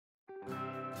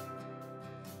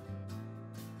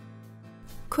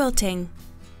Quilting.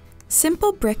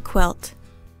 Simple brick quilt.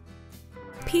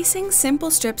 Piecing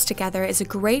simple strips together is a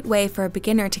great way for a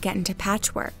beginner to get into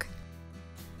patchwork.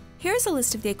 Here's a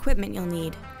list of the equipment you'll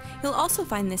need. You'll also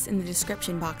find this in the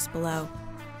description box below.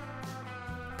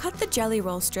 Cut the jelly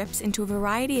roll strips into a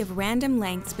variety of random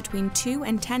lengths between 2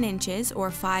 and 10 inches or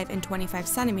 5 and 25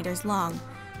 centimeters long,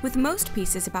 with most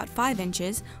pieces about 5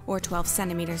 inches or 12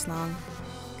 centimeters long.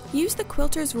 Use the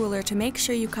quilter's ruler to make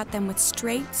sure you cut them with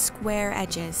straight, square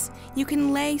edges. You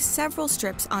can lay several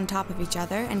strips on top of each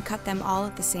other and cut them all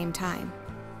at the same time.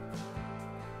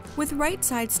 With right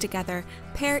sides together,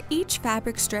 pair each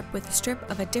fabric strip with a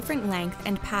strip of a different length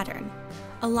and pattern.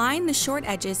 Align the short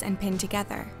edges and pin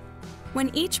together. When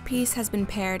each piece has been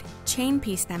paired, chain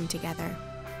piece them together.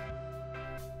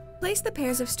 Place the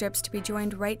pairs of strips to be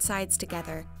joined right sides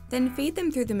together, then feed them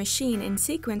through the machine in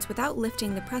sequence without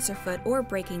lifting the presser foot or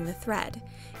breaking the thread.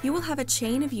 You will have a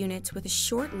chain of units with a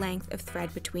short length of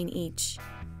thread between each.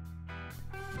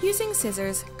 Using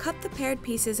scissors, cut the paired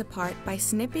pieces apart by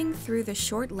snipping through the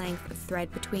short length of thread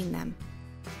between them.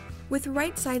 With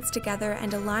right sides together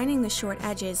and aligning the short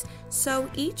edges, sew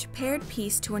each paired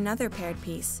piece to another paired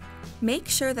piece. Make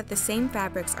sure that the same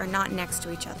fabrics are not next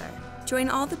to each other. Join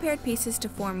all the paired pieces to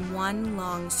form one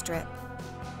long strip.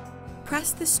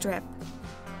 Press the strip.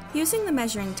 Using the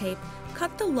measuring tape,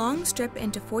 cut the long strip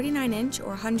into 49-inch or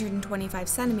 125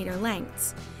 centimeter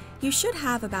lengths. You should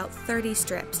have about 30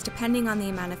 strips, depending on the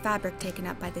amount of fabric taken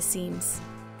up by the seams.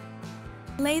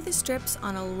 Lay the strips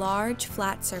on a large,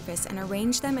 flat surface and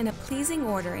arrange them in a pleasing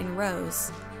order in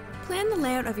rows. Plan the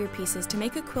layout of your pieces to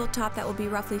make a quilt top that will be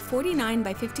roughly 49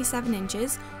 by 57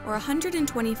 inches or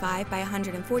 125 by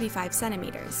 145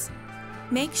 centimeters.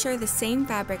 Make sure the same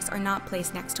fabrics are not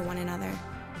placed next to one another.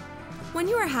 When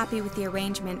you are happy with the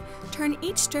arrangement, turn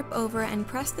each strip over and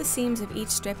press the seams of each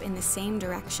strip in the same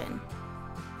direction.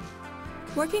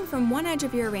 Working from one edge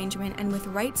of your arrangement and with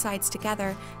right sides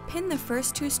together, pin the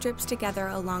first 2 strips together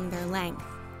along their length.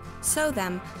 Sew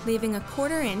them, leaving a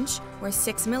 1/4 inch or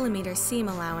 6 millimeter seam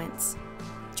allowance.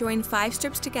 Join 5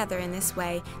 strips together in this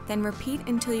way, then repeat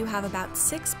until you have about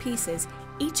 6 pieces,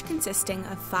 each consisting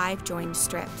of 5 joined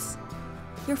strips.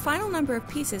 Your final number of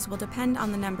pieces will depend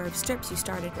on the number of strips you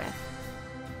started with.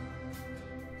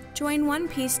 Join one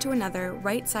piece to another,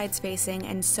 right sides facing,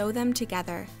 and sew them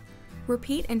together.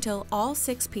 Repeat until all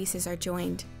 6 pieces are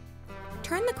joined.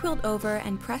 Turn the quilt over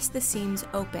and press the seams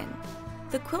open.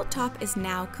 The quilt top is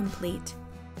now complete.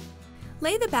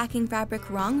 Lay the backing fabric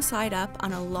wrong side up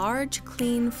on a large,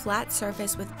 clean, flat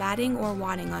surface with batting or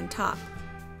wadding on top.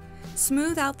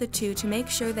 Smooth out the two to make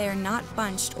sure they are not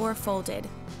bunched or folded,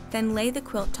 then lay the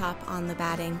quilt top on the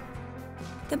batting.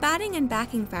 The batting and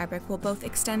backing fabric will both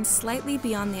extend slightly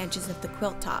beyond the edges of the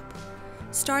quilt top.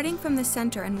 Starting from the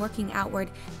center and working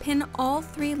outward, pin all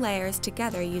 3 layers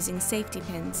together using safety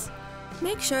pins.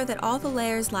 Make sure that all the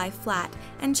layers lie flat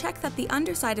and check that the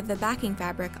underside of the backing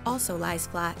fabric also lies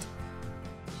flat.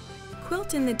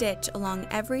 Quilt in the ditch along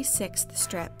every 6th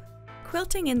strip.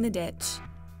 Quilting in the ditch.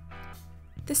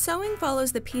 The sewing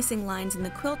follows the piecing lines in the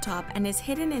quilt top and is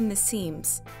hidden in the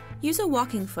seams. Use a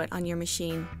walking foot on your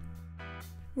machine.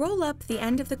 Roll up the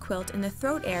end of the quilt in the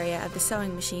throat area of the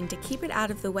sewing machine to keep it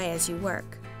out of the way as you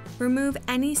work. Remove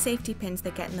any safety pins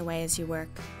that get in the way as you work.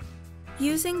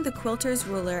 Using the quilter's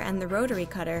ruler and the rotary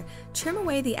cutter, trim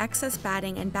away the excess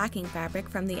batting and backing fabric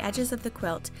from the edges of the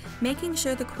quilt, making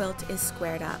sure the quilt is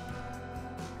squared up.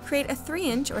 Create a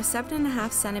 3-inch or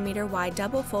 7.5 centimeter wide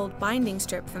double fold binding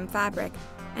strip from fabric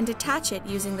and attach it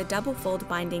using the double fold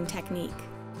binding technique.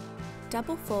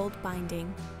 Double fold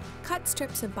binding. Cut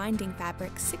strips of binding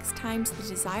fabric 6 times the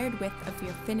desired width of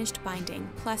your finished binding,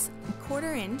 plus a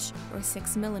 1/4 inch or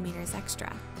 6 millimeters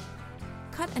extra.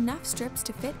 Cut enough strips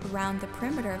to fit around the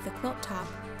perimeter of the quilt top,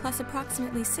 plus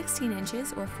approximately 16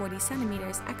 inches or 40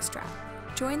 centimeters extra.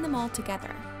 Join them all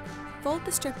together. Fold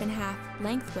the strip in half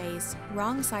lengthways,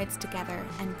 wrong sides together,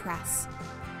 and press.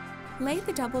 Lay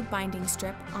the doubled binding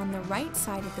strip on the right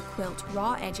side of the quilt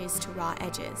raw edges to raw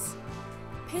edges.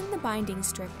 Pin the binding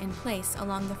strip in place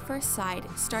along the first side,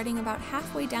 starting about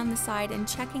halfway down the side and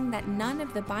checking that none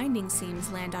of the binding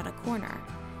seams land on a corner.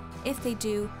 If they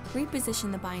do,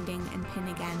 reposition the binding and pin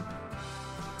again.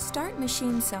 Start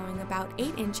machine sewing about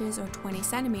 8 inches or 20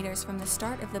 centimeters from the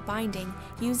start of the binding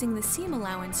using the seam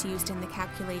allowance used in the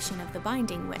calculation of the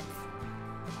binding width.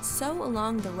 Sew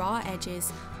along the raw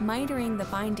edges, mitering the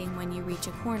binding when you reach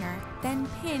a corner, then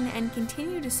pin and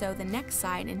continue to sew the next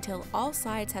side until all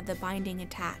sides have the binding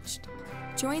attached.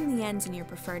 Join the ends in your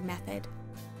preferred method.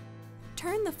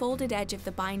 Turn the folded edge of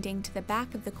the binding to the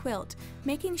back of the quilt,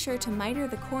 making sure to miter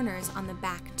the corners on the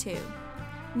back too.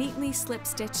 Neatly slip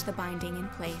stitch the binding in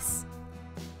place.